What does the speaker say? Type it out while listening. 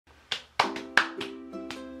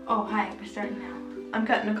Oh, hi, we're starting now. I'm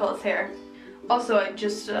cutting Nicole's hair. Also, I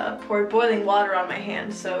just poured boiling water on my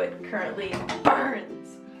hand, so it currently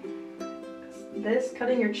burns. This,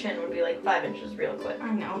 cutting your chin would be like 5 inches real quick.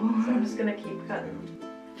 I know. So I'm just gonna keep cutting.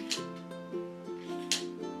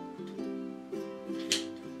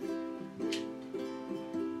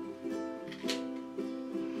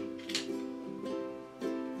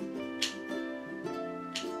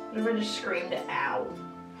 What if I just screamed ow?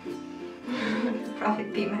 Probably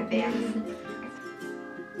beat my pants.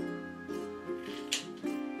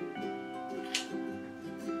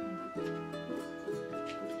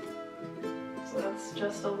 So that's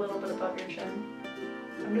just a little bit above your chin.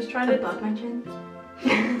 I'm just trying to... Above my chin?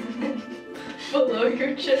 Below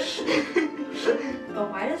your chin?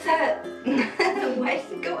 But why does that... why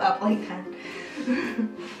does it go up like that?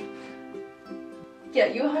 Yeah,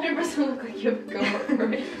 you 100% look like you have a go over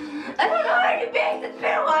right. I don't know how to do bangs, it's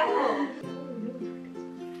been a while!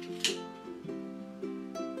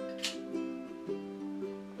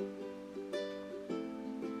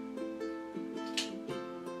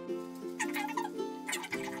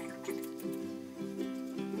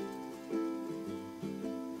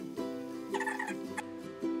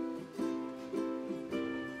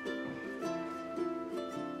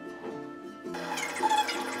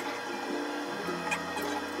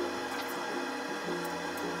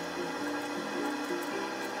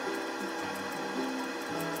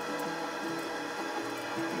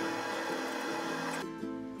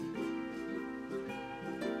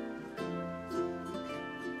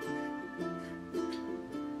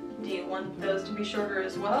 Do you want those to be shorter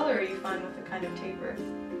as well, or are you fine with a kind of taper?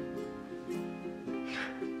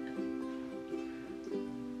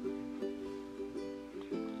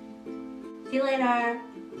 See you later.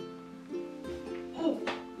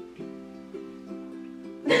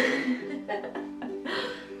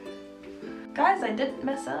 Guys, I didn't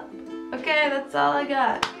mess up. Okay, that's all I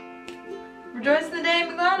got. Rejoice in the day and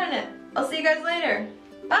be glad in it. I'll see you guys later.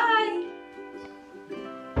 Bye!